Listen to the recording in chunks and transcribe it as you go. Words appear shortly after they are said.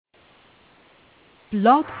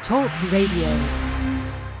Blog Talk Radio.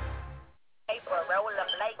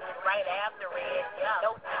 Right after it,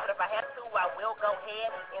 no, but if I have to, I will go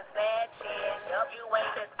ahead and sad shit. You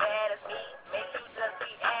ain't as bad as me, make you just be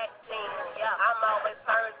acting. I'm always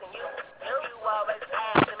first and you always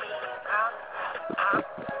after me.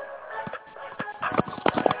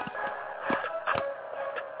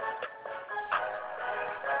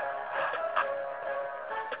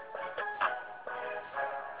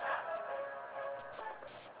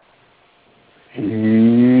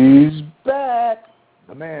 He's back.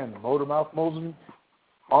 The man, Motor Mouth Mosley,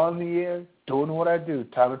 on the air, doing what I do.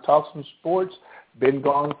 Time to talk some sports. Been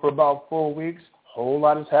gone for about 4 weeks. Whole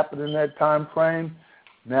lot has happened in that time frame.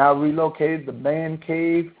 Now relocated the man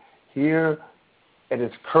cave here at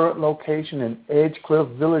its current location in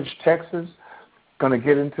Edgecliff Village, Texas. Going to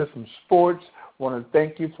get into some sports. Want to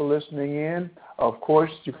thank you for listening in. Of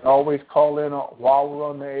course, you can always call in while we're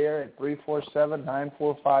on the air at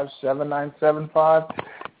 347-945-7975.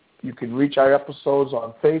 You can reach our episodes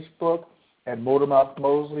on Facebook at Motor Mouth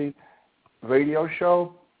Mosley Radio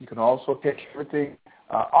Show. You can also catch everything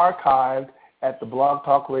archived at the Blog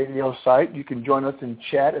Talk Radio site. You can join us in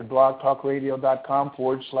chat at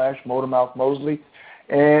blogtalkradio.com/Motor Mouth Mosley.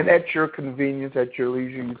 And at your convenience, at your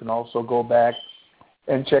leisure, you can also go back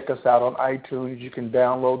and check us out on iTunes. You can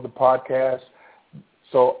download the podcast.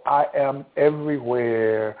 So I am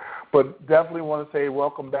everywhere. But definitely want to say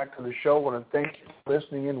welcome back to the show. Want to thank you for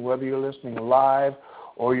listening in, whether you're listening live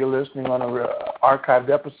or you're listening on an archived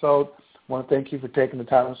episode. Want to thank you for taking the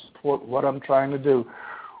time to support what I'm trying to do.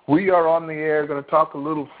 We are on the air. Going to talk a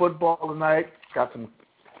little football tonight. Got some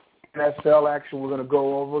NFL action we're going to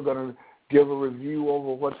go over. Going to give a review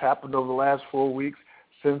over what's happened over the last 4 weeks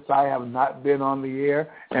since I have not been on the air.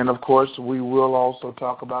 And, of course, we will also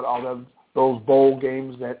talk about all those bowl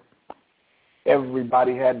games that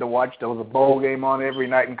everybody had to watch. There was a bowl game on every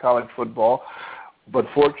night in college football. But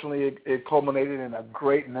fortunately, it culminated in a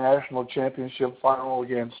great national championship final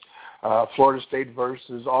against Florida State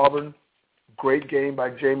versus Auburn. Great game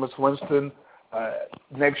by Jameis Winston.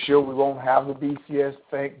 Next year, we won't have the BCS.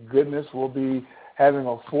 Thank goodness. We'll be having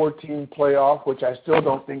a 14 playoff, which I still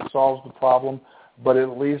don't think solves the problem, but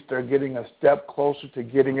at least they're getting a step closer to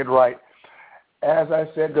getting it right. As I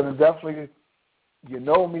said, going to definitely, you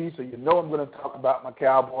know me, so you know I'm going to talk about my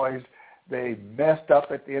Cowboys. They messed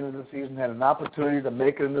up at the end of the season, had an opportunity to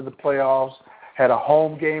make it into the playoffs, had a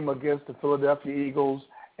home game against the Philadelphia Eagles,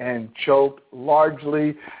 and choked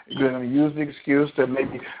largely. You're going to use the excuse that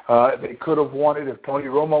maybe they could have won it if Tony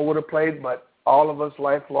Romo would have played, but all of us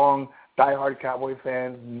lifelong diehard Cowboy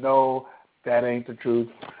fans know that ain't the truth.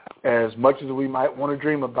 As much as we might want to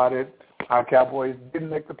dream about it, our Cowboys didn't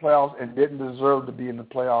make the playoffs and didn't deserve to be in the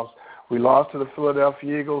playoffs. We lost to the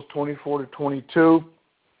Philadelphia Eagles 24-22.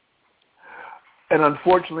 And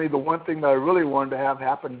unfortunately, the one thing that I really wanted to have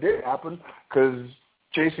happen did happen because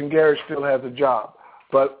Jason Garrett still has a job.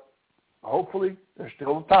 But hopefully, there's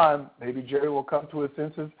still time. Maybe Jerry will come to his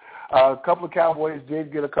senses. A couple of Cowboys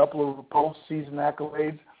did get a couple of postseason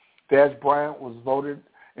accolades. Dez Bryant was voted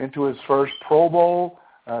into his first Pro Bowl.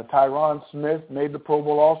 Tyron Smith made the Pro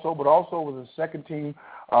Bowl also, but also was a second-team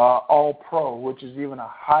All-Pro, which is even a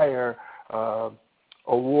higher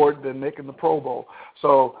award than making the Pro Bowl.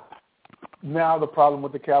 So now the problem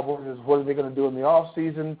with the Cowboys is what are they going to do in the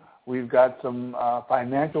offseason? We've got some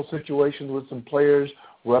financial situations with some players,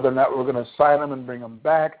 whether or not we're going to sign them and bring them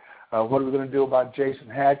back. What are we going to do about Jason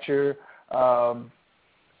Hatcher?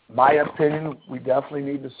 My opinion, we definitely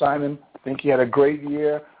need to sign him. I think he had a great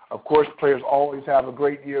year. Of course, players always have a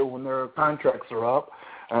great year when their contracts are up.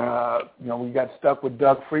 We got stuck with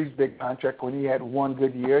Doug Free's big contract when he had one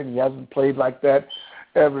good year, and he hasn't played like that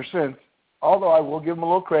ever since. Although I will give him a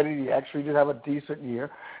little credit, he actually did have a decent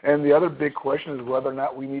year. And the other big question is whether or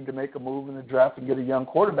not we need to make a move in the draft and get a young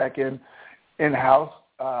quarterback in-house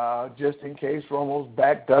just in case Romo's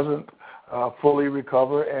back doesn't fully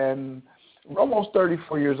recover. And Romo's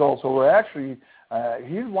 34 years old, so we're actually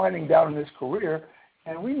he's winding down in his career.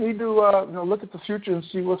 And we need to look at the future and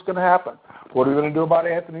see what's going to happen. What are we going to do about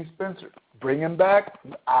Anthony Spencer? Bring him back?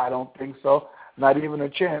 I don't think so. Not even a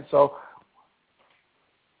chance. So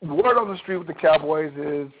the word on the street with the Cowboys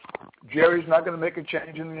is Jerry's not going to make a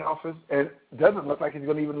change in the office, and it doesn't look like he's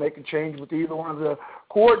going to even make a change with either one of the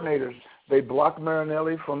coordinators. They blocked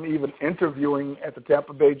Marinelli from even interviewing at the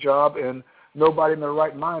Tampa Bay job, and nobody in their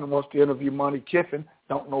right mind wants to interview Monty Kiffin.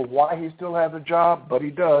 Don't know why he still has a job, but he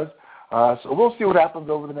does. So we'll see what happens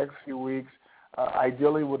over the next few weeks.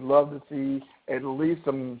 Ideally, would love to see at least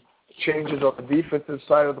some changes on the defensive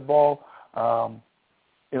side of the ball.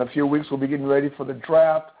 In a few weeks, we'll be getting ready for the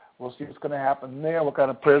draft. We'll see what's going to happen there, what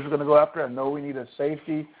kind of players we're going to go after. I know we need a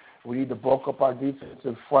safety. We need to bulk up our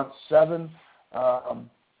defensive front seven.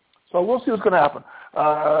 So we'll see what's going to happen.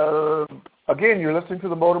 Again, you're listening to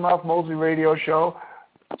the Motor Mouth Mosley radio show,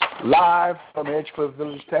 live from Edgecliff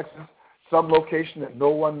Village, Texas, some location that no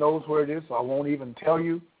one knows where it is, so I won't even tell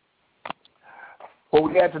you. What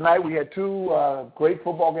we had tonight, we had two great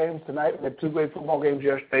football games tonight. We had two great football games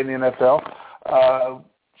yesterday in the NFL.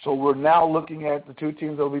 So we're now looking at the two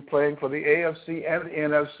teams that will be playing for the AFC and the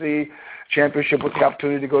NFC championship with the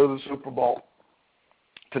opportunity to go to the Super Bowl.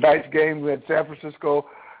 Tonight's game, we had San Francisco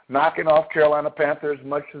knocking off Carolina Panthers,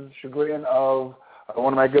 much to the chagrin of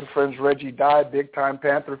one of my good friends, Reggie Dye, big-time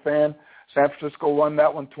Panther fan. San Francisco won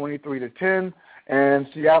that one 23-10, and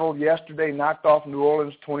Seattle yesterday knocked off New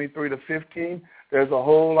Orleans 23-15. There's a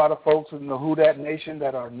whole lot of folks in the Who Dat Nation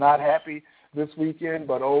that are not happy this weekend,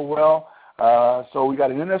 but oh well. So we got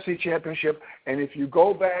an NFC championship, and if you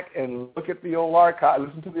go back and look at the old archive,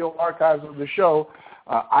 listen to the old archives of the show,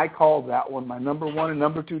 I called that one. My number one and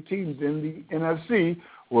number two teams in the NFC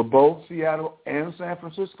were both Seattle and San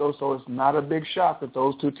Francisco, so it's not a big shock that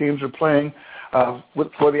those two teams are playing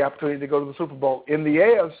for the opportunity to go to the Super Bowl. In the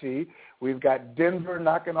AFC, we've got Denver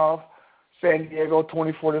knocking off San Diego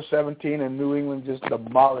 24-17, and New England just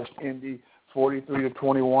demolished Indy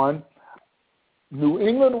 43-21. New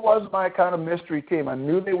England was my kind of mystery team. I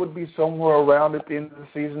knew they would be somewhere around at the end of the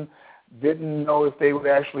season. Didn't know if they would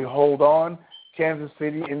actually hold on. Kansas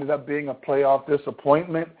City ended up being a playoff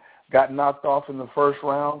disappointment, got knocked off in the first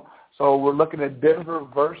round. So we're looking at Denver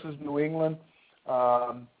versus New England.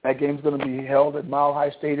 That game's going to be held at Mile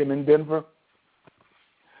High Stadium in Denver.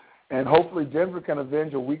 And hopefully Denver can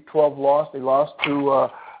avenge a Week 12 loss. They lost to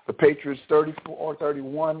the Patriots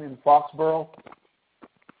 34-31 in Foxborough.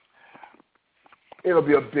 It'll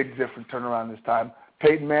be a big, different turnaround this time.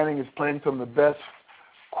 Peyton Manning is playing some of the best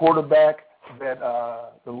quarterback that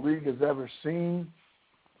the league has ever seen,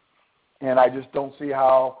 and I just don't see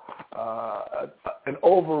how an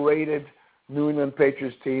overrated New England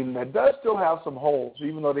Patriots team that does still have some holes,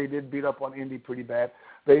 even though they did beat up on Indy pretty bad,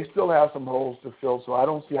 they still have some holes to fill, so I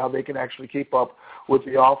don't see how they can actually keep up with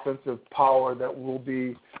the offensive power that will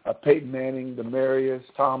be Peyton Manning, Demaryius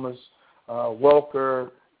Thomas,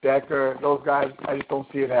 Welker, Decker, those guys. I just don't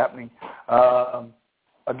see it happening.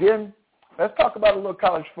 Again, let's talk about a little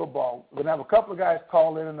college football. We're going to have a couple of guys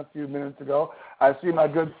call in a few minutes ago. I see my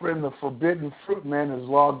good friend, the Forbidden Fruit Man, is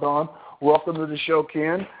logged on. Welcome to the show,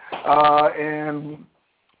 Ken. And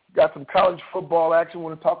got some college football action. We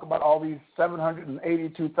want to talk about all these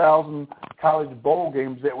 782,000 college bowl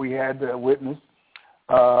games that we had to witness.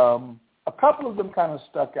 A couple of them kind of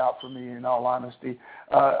stuck out for me, in all honesty.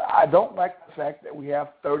 I don't like the fact that we have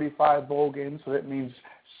 35 bowl games, so that means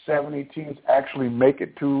 70 teams actually make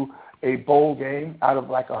it to a bowl game out of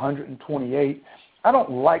like 128. I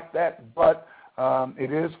don't like that, but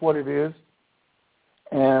it is what it is.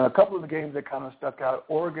 And a couple of the games that kind of stuck out,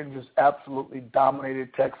 Oregon just absolutely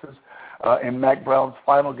dominated Texas in Mac Brown's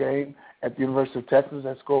final game at the University of Texas.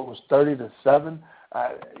 That score was 30-7.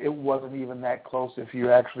 It wasn't even that close if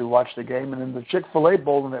you actually watched the game. And in the Chick-fil-A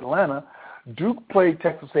Bowl in Atlanta, Duke played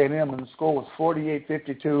Texas A&M, and the score was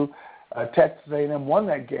 48-52. Texas A&M won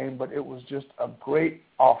that game, but it was just a great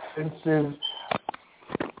offensive,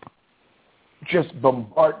 just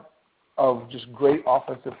bombard of just great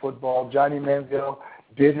offensive football. Johnny Manziel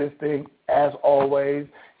did his thing, as always.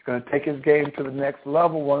 He's going to take his game to the next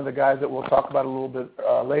level. One of the guys that we'll talk about a little bit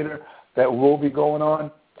later that will be going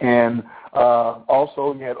on. And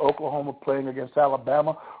also you had Oklahoma playing against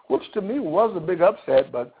Alabama, which to me was a big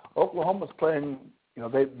upset, but Oklahoma's playing,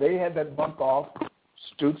 they had that month off.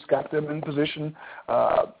 Stoops got them in position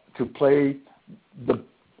to play the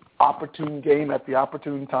opportune game at the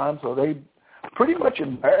opportune time, so they pretty much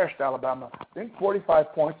embarrassed Alabama. I think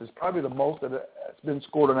 45 points is probably the most that has been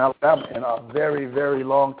scored on Alabama in a very, very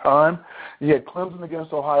long time. You had Clemson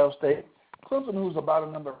against Ohio State. Clemson, who's about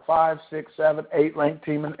a number 5, 6, 7, 8 ranked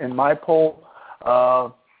team in my poll,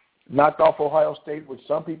 knocked off Ohio State, which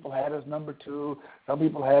some people had as number 2, some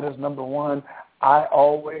people had as number 1. I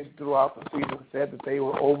always, throughout the season, said that they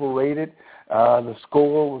were overrated. The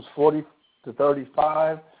score was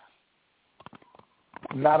 40-35.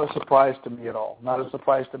 Not a surprise to me at all. Not a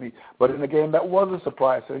surprise to me. But in the game that was a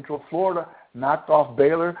surprise, Central Florida knocked off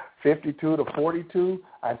Baylor 52-42.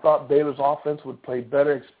 I thought Baylor's offense would play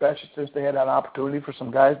better, especially since they had an opportunity for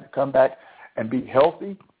some guys to come back and be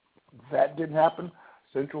healthy. That didn't happen.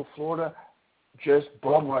 Central Florida just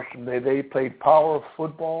bum rushed them. They played power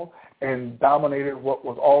football and dominated what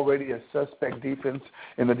was already a suspect defense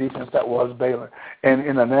in the defense that was Baylor. And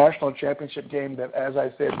in a national championship game that, as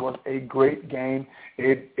I said, was a great game,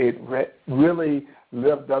 it really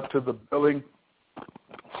lived up to the billing.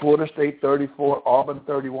 Florida State 34, Auburn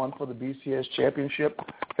 31 for the BCS championship.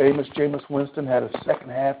 Famous Jameis Winston had a second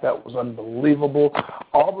half that was unbelievable.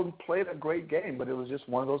 Auburn played a great game, but it was just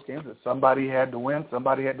one of those games that somebody had to win,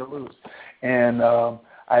 somebody had to lose. And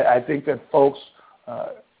I think that folks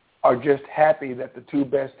are just happy that the two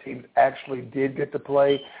best teams actually did get to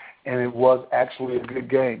play, and it was actually a good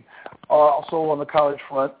game. Also on the college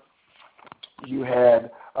front, you had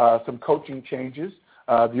some coaching changes.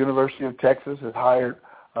 The University of Texas has hired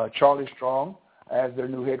Charlie Strong as their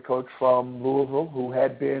new head coach from Louisville, who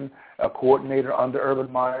had been a coordinator under Urban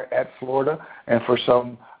Meyer at Florida, and for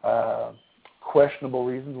some questionable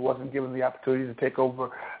reasons wasn't given the opportunity to take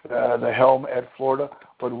over the helm at Florida,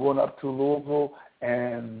 but went up to Louisville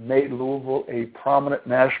and made Louisville a prominent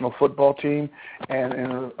national football team.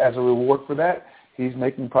 And as a reward for that, he's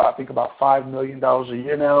making, I think, about $5 million a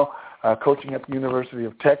year now, coaching at the University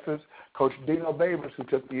of Texas. Coach Dino Babers, who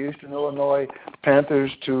took the Eastern Illinois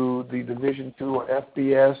Panthers to the Division II or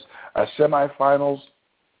FBS semifinals,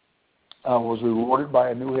 was rewarded by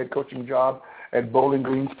a new head coaching job at Bowling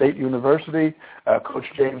Green State University. Coach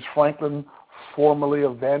James Franklin, formerly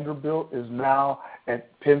of Vanderbilt, is now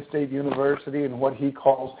at Penn State University in what he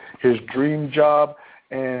calls his dream job.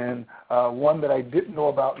 And one that I didn't know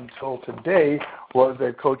about until today was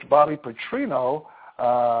that Coach Bobby Petrino,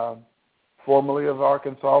 formerly of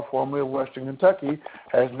Arkansas, formerly of Western Kentucky,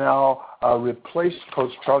 has now replaced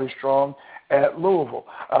Coach Charlie Strong at Louisville.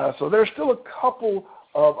 So there's still a couple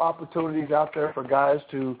of opportunities out there for guys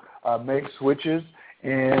to make switches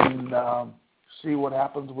and see what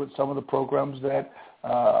happens with some of the programs that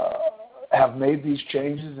have made these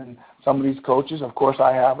changes and some of these coaches. Of course,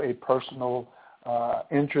 I have a personal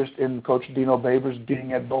interest in Coach Dino Babers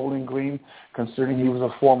being at Bowling Green, considering he was a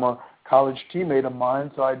former college teammate of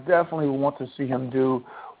mine, so I definitely want to see him do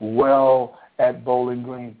well at Bowling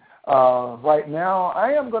Green. Right now,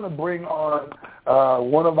 I am going to bring on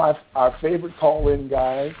one of our favorite call-in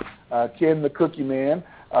guys, Ken the Cookie Man.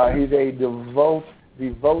 He's a devoted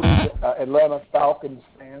Atlanta Falcons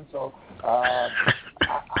fan, so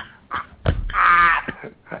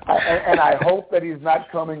and I hope that he's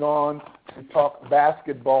not coming on to talk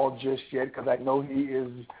basketball just yet, because I know he is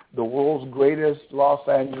the world's greatest Los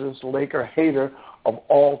Angeles Laker hater of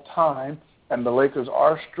all time, and the Lakers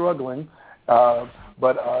are struggling. But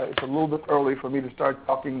it's a little bit early for me to start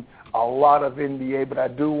talking a lot of NBA, but I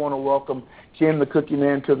do want to welcome Ken the Cookie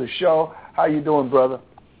Man to the show. How you doing, brother?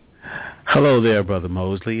 Hello there, Brother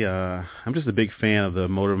Mosley. I'm just a big fan of the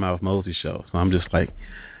Motor Mouth Mosley show, so I'm just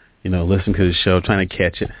listening to the show, trying to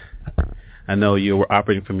catch it. I know you were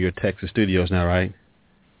operating from your Texas studios now, right?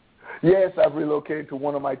 Yes, I've relocated to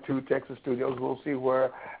one of my two Texas studios. We'll see where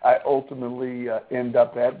I ultimately end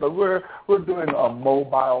up at. But we're doing a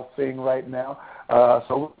mobile thing right now,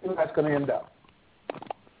 so we'll see where that's going to end up.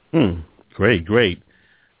 Great.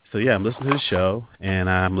 So, yeah, I'm listening to the show, and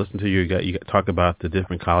I'm listening to you talk about the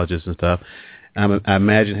different colleges and stuff. I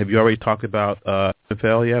imagine, have you already talked about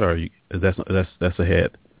NFL yet, or that's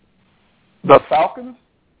ahead? The Falcons?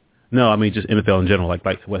 No, I mean just NFL in general, like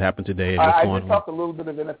what happened today. And I just talked a little bit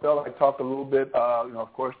of NFL. I talked a little bit,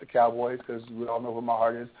 of course, the Cowboys, because we all know where my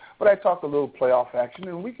heart is. But I talked a little playoff action,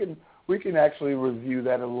 and we can actually review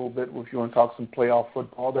that a little bit if you want to talk some playoff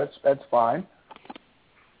football. That's fine.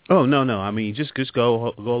 Oh no! I mean, just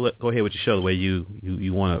go ahead with your show the way you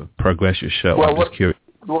want to progress your show. Well, I'm just curious.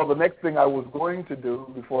 Well, the next thing I was going to do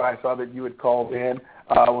before I saw that you had called in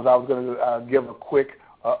was I was going to give a quick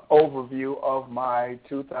overview of my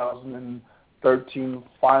 2013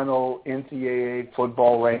 final NCAA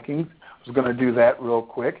football rankings. I was going to do that real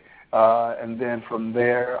quick, and then from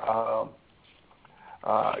there,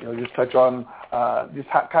 just touch on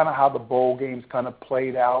kind of how the bowl games kind of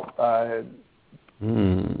played out.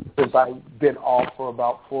 Since I've been off for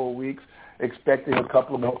about 4 weeks, expecting a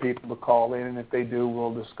couple of more people to call in, and if they do,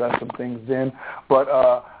 we'll discuss some things then. But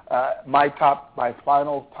my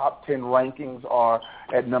final top 10 rankings are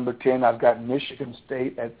at number 10. I've got Michigan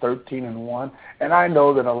State at 13-1, and I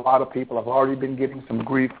know that a lot of people have already been getting some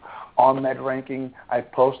grief on that ranking. I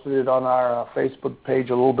posted it on our Facebook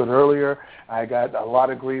page a little bit earlier. I got a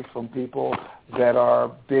lot of grief from people that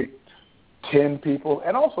are Big 10 people,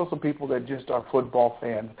 and also some people that just are football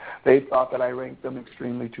fans. They thought that I ranked them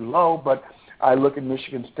extremely too low, but I look at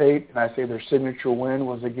Michigan State and I say their signature win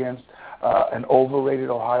was against an overrated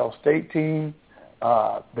Ohio State team.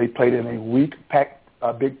 They played in a weak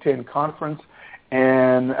Big Ten Conference,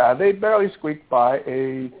 and they barely squeaked by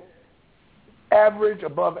a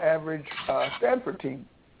above average Stanford team,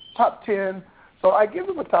 top 10. So I give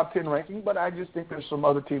them a top 10 ranking, but I just think there's some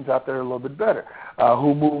other teams out there a little bit better.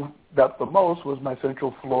 Who moved up the most was my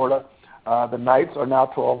Central Florida. The Knights are now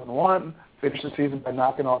 12-1, finished the season by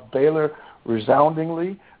knocking off Baylor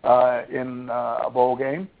resoundingly in a bowl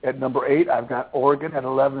game. At number 8, I've got Oregon at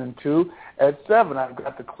 11-2. At 7, I've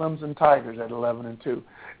got the Clemson Tigers at 11-2.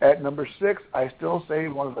 At number 6, I still say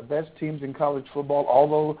one of the best teams in college football,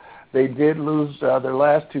 although they did lose their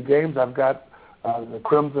last 2 games. I've got the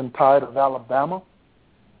Crimson Tide of Alabama.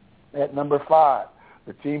 At number 5,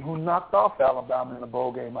 the team who knocked off Alabama in the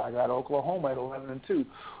bowl game, I got Oklahoma at 11-2,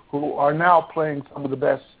 who are now playing some of the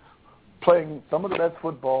best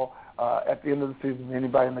football at the end of the season than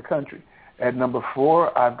anybody in the country. At number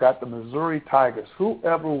 4, I've got the Missouri Tigers.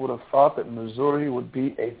 Whoever would have thought that Missouri would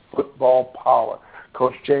be a football power?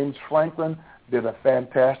 Coach James Franklin did a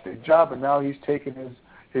fantastic job, and now he's taking his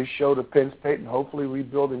show to Penn State and hopefully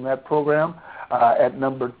rebuilding that program. At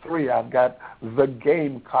number 3, I've got the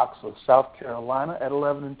Gamecocks of South Carolina at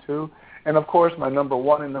 11-2. And, of course, my number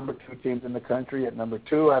 1 and number 2 teams in the country. At number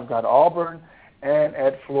 2, I've got Auburn, and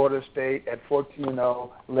at Florida State at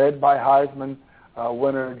 14-0, led by Heisman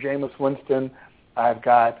winner Jameis Winston. I've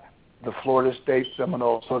got the Florida State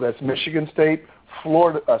Seminoles. So that's Michigan State,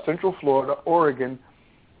 Florida, Central Florida, Oregon,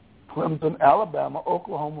 Clemson, Alabama,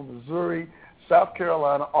 Oklahoma, Missouri, South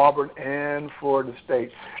Carolina, Auburn, and Florida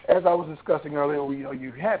State. As I was discussing earlier,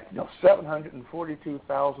 you had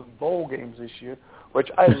 742,000 bowl games this year, which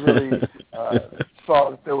I really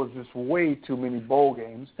saw that there was just way too many bowl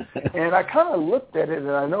games. And I kind of looked at it,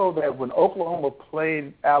 and I know that when Oklahoma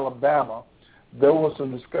played Alabama, there was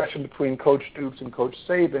some discussion between Coach Stoops and Coach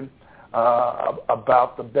Saban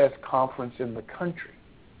about the best conference in the country.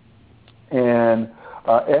 And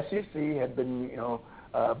SEC had been,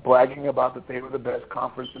 bragging about that they were the best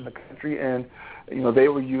conference in the country, and they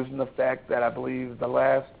were using the fact that I believe the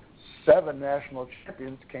last 7 national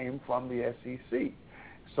champions came from the SEC,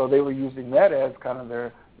 so they were using that as kind of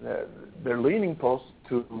their leaning post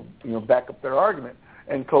to back up their argument.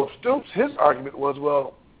 And Coach Stoops, his argument was,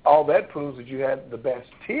 well, all that proves that you had the best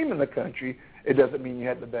team in the country. It doesn't mean you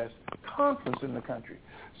had the best conference in the country.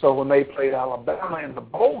 So when they played Alabama in the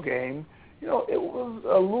bowl game, it was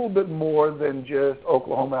a little bit more than just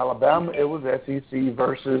Oklahoma, Alabama. It was SEC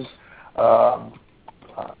versus the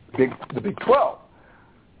Big 12.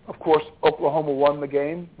 Of course, Oklahoma won the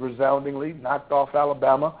game resoundingly, knocked off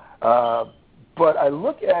Alabama. But I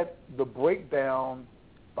look at the breakdown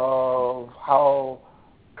of how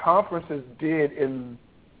conferences did in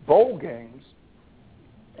bowl games,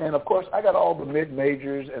 and of course I got all the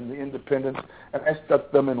mid-majors and the independents, and I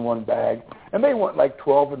stuck them in one bag, and they went like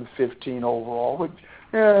 12-15 overall, which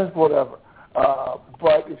whatever.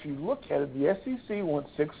 But if you look at it, the SEC went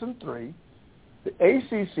 6-3, the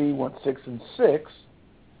ACC went 6-6,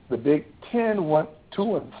 the Big 10 went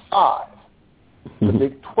 2-5, the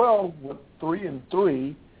Big 12 went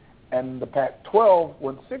 3-3, and the Pac-12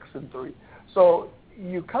 went 6-3. So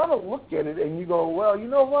you kind of look at it and you go, well, you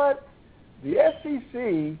know what? The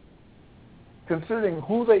SEC, considering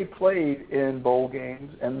who they played in bowl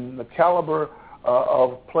games and the caliber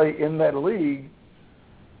of play in that league,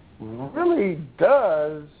 really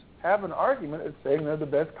does have an argument at saying they're the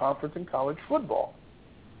best conference in college football.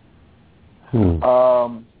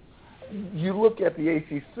 You look at the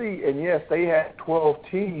ACC, and yes, they had 12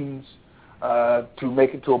 teams to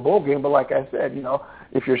make it to a bowl game, but like I said,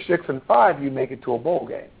 if you're 6-5, you make it to a bowl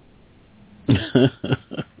game.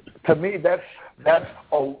 To me, that's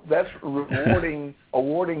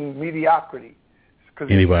awarding mediocrity.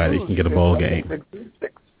 Anybody can get a bowl game.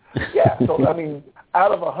 6-6. Yeah, so I mean,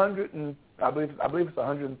 out of 100, and I believe it's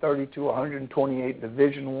 132, 128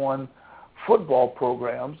 Division I football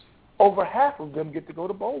programs, over half of them get to go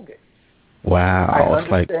to bowl games. Wow! I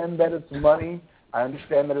understand that it's money. I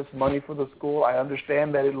understand that it's money for the school. I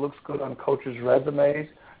understand that it looks good on coaches' resumes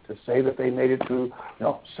to say that they made it to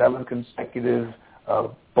 7 consecutive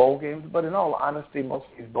bowl games. But in all honesty, most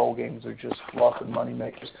of these bowl games are just fluff and money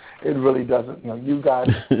makers. It really doesn't. You got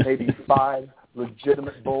maybe 5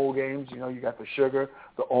 legitimate bowl games. You got the Sugar,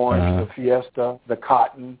 the Orange, the Fiesta, the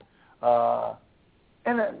Cotton,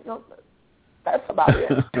 and then, that's about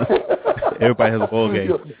it. Everybody has a bowl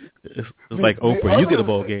game. It's like Oprah. You get a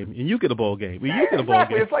bowl game, and you get a bowl game, and you get a bowl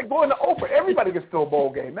game. It's like going to Oprah. Everybody gets to a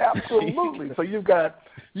bowl game. Absolutely. So you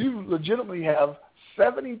legitimately have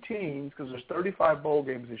 70 teams, because there's 35 bowl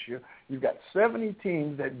games this year. You've got 70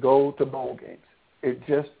 teams that go to bowl games. It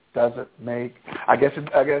just doesn't make. I guess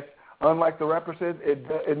unlike the rapper says,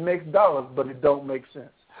 it makes dollars, but it don't make sense.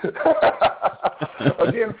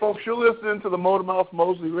 Again, folks, you're listening to the Motor Mouth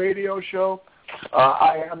Mosley radio show.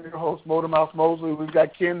 I am your host, Motor Mouth Mosley. We've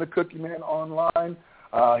got Ken the Cookie Man online.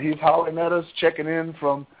 He's hollering at us, checking in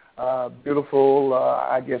from beautiful,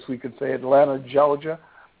 I guess we could say, Atlanta, Georgia.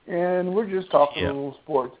 And we're just talking a little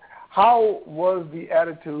sports. How was the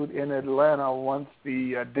attitude in Atlanta once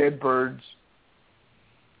the Deadbirds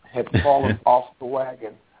had fallen off the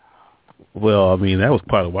wagon? Well, I mean, that was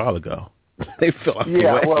quite a while ago. They fell off the wagon.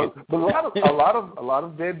 Yeah, well, but a lot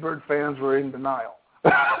of Deadbird fans were in denial.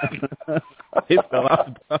 They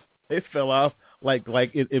fell off like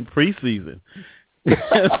in preseason.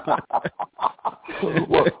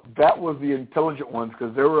 Well, that was the intelligent ones,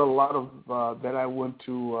 because there were a lot of that I went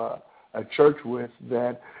to a church with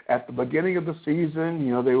that at the beginning of the season,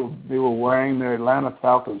 you know, they were wearing their Atlanta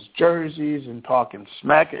Falcons jerseys and talking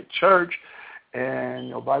smack at church. And,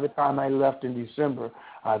 you know, by the time I left in December,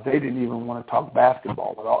 they didn't even want to talk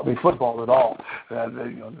basketball at all, football at all.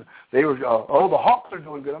 They were, the Hawks are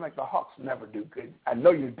doing good. I'm like, the Hawks never do good. I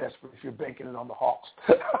know you're desperate if you're banking it on the Hawks.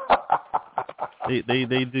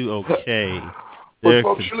 they do okay. Well,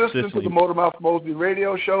 folks, you're listening to the Motor Mouth Mosley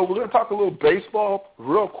radio show. We're going to talk a little baseball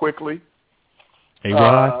real quickly. Hey,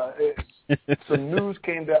 Rod. Some news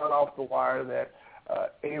came down off the wire that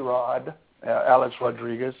A-Rod, Alex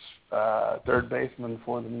Rodriguez, third baseman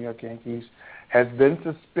for the New York Yankees, has been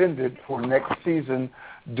suspended for next season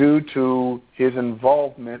due to his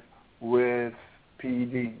involvement with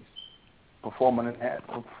PEDs,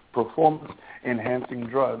 performance-enhancing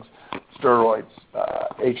drugs, steroids,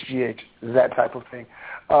 HGH, that type of thing.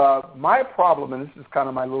 My problem, and this is kind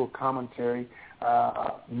of my little commentary,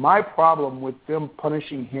 my problem with them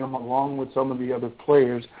punishing him along with some of the other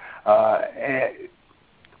players,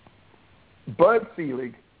 Bud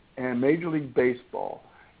Selig and Major League Baseball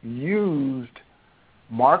used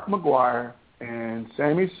Mark McGwire and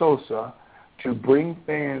Sammy Sosa to bring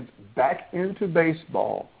fans back into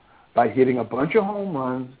baseball by hitting a bunch of home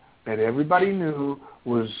runs that everybody knew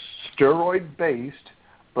was steroid-based,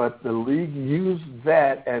 but the league used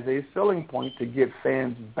that as a selling point to get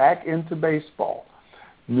fans back into baseball.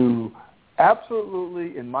 Knew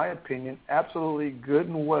absolutely, in my opinion, absolutely good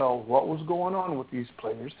and well what was going on with these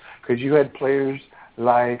players, because you had players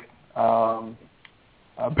like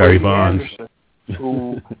Barry Bonds, Anderson,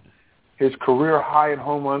 who his career high in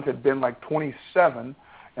home runs had been like 27,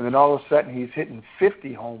 and then all of a sudden he's hitting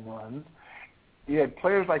 50 home runs. You had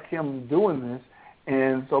players like him doing this,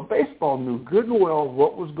 and so baseball knew good and well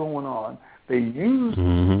what was going on. They used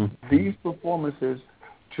these performances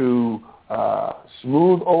to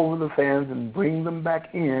smooth over the fans and bring them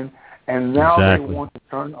back in, and now they want to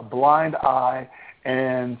turn a blind eye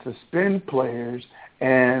and suspend players.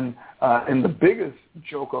 And the biggest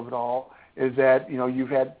joke of it all is that, you know, you've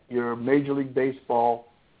had your Major League Baseball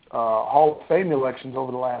Hall of Fame elections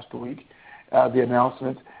over the last week, the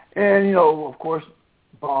announcements, and, you know, of course,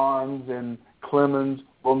 Bonds and Clemens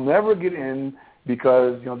will never get in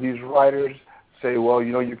because, you know, these writers say, well,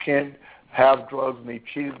 you know, you can't have drugs and they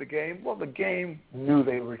cheated the game. Well, the game knew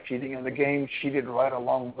they were cheating, and the game cheated right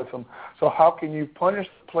along with them. So how can you punish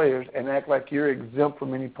the players and act like you're exempt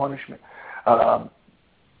from any punishment?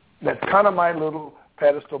 That's kind of my little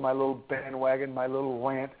pedestal, my little bandwagon, my little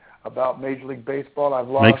rant about Major League Baseball. I've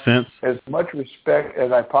lost as much respect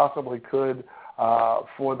as I possibly could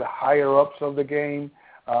for the higher-ups of the game.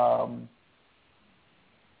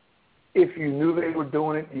 If you knew they were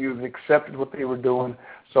doing it, you've accepted what they were doing.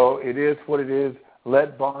 So it is what it is.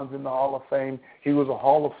 Let Bonds in the Hall of Fame. He was a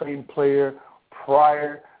Hall of Fame player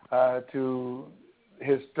prior to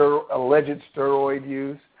his alleged steroid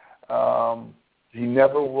use. He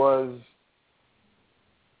never was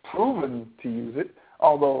proven to use it,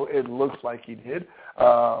 although it looks like he did.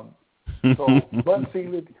 So, Bud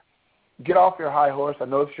Selig, get off your high horse. I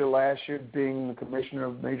know it's your last year being the commissioner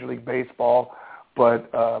of Major League Baseball,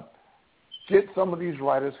 but get some of these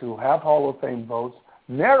writers who have Hall of Fame votes,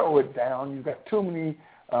 narrow it down. You've got too many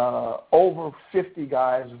over 50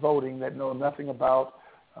 guys voting that know nothing about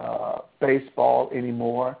baseball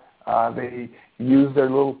anymore. They use their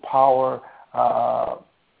little power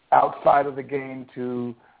outside of the game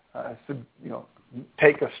to,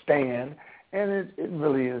 take a stand, and it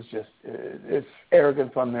really is just it's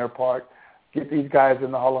arrogance on their part. Get these guys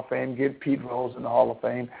in the Hall of Fame. Get Pete Rose in the Hall of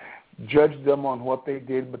Fame. Judge them on what they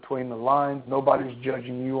did between the lines. Nobody's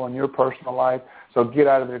judging you on your personal life, so get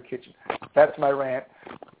out of their kitchen. That's my rant.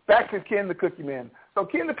 Back to Ken the Cookie Man. So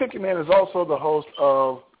Ken the Cookie Man is also the host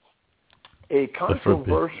of a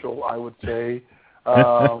controversial, I would say,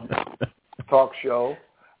 talk show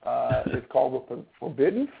It's called The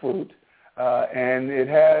Forbidden Fruit, and it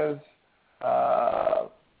has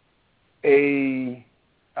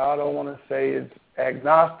I don't want to say it's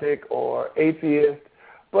agnostic or atheist,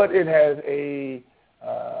 but it has a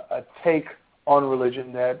take on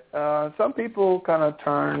religion that some people kind of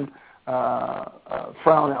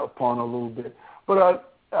frown upon a little bit. But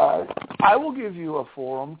I will give you a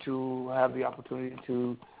forum to have the opportunity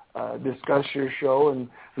to discuss your show and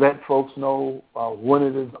let folks know when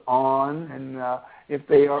it is on, and if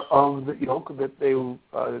they are of the ilk that they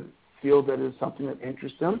feel that is something that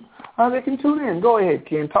interests them, they can tune in. Go ahead,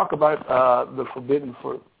 Ken. Talk about the Forbidden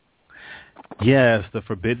Fruit. Yes, the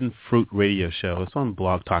Forbidden Fruit radio show. It's on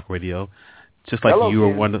Blog Talk Radio. Just like Hello, you were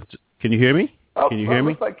Ken. one of. Can you hear me? Can you hear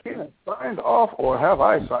me? Looks like Ken has signed off, or have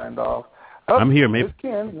I signed off? I'm here, maybe. It's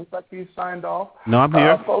Ken. Looks like he's signed off. No, I'm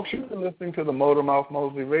here. Folks, you've been listening to the Motor Mouth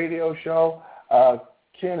Mosley radio show.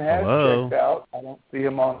 Ken has checked out. I don't see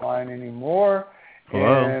him online anymore.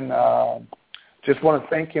 Hello. And just want to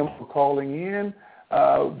thank him for calling in.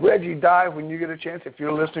 Reggie Dive, when you get a chance, if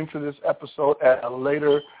you're listening to this episode at a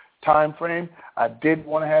later time frame, I did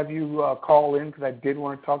want to have you call in because I did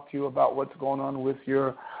want to talk to you about what's going on with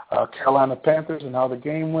your Carolina Panthers and how the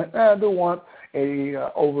game went. I do want a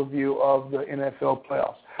overview of the NFL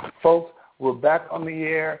playoffs. Folks, we're back on the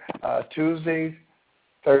air Tuesdays,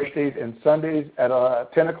 Thursdays, and Sundays at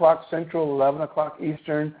 10 o'clock Central, 11 o'clock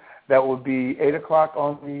Eastern. That would be 8 o'clock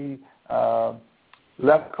on the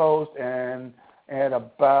left coast and at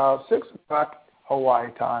about 6 o'clock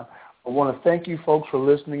Hawaii time. I want to thank you folks for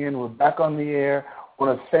listening in. We're back on the air. I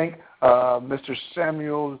want to thank Mr.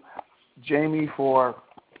 Samuel Jamie for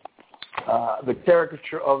the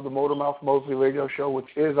caricature of the Motor Mouth Mosley radio show, which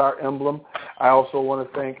is our emblem. I also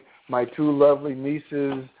want to thank my two lovely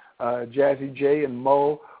nieces, Jazzy J and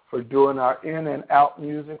Mo, for doing our in and out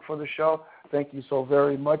music for the show. Thank you so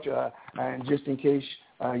very much. And just in case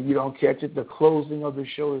you don't catch it, the closing of the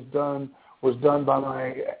show was done by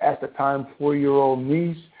my, at the time, 4-year-old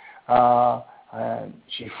niece.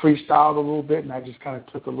 She freestyled a little bit, and I just kind of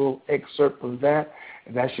took a little excerpt from that.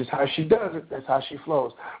 And that's just how she does it. That's how she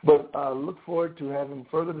flows. But look forward to having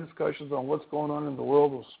further discussions on what's going on in the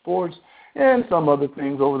world of sports and some other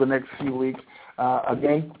things over the next few weeks.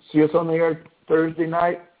 Again, see us on the air Tuesday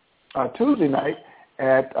night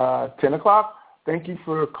at 10 o'clock. Thank you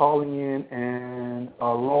for calling in, and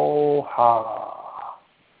aloha.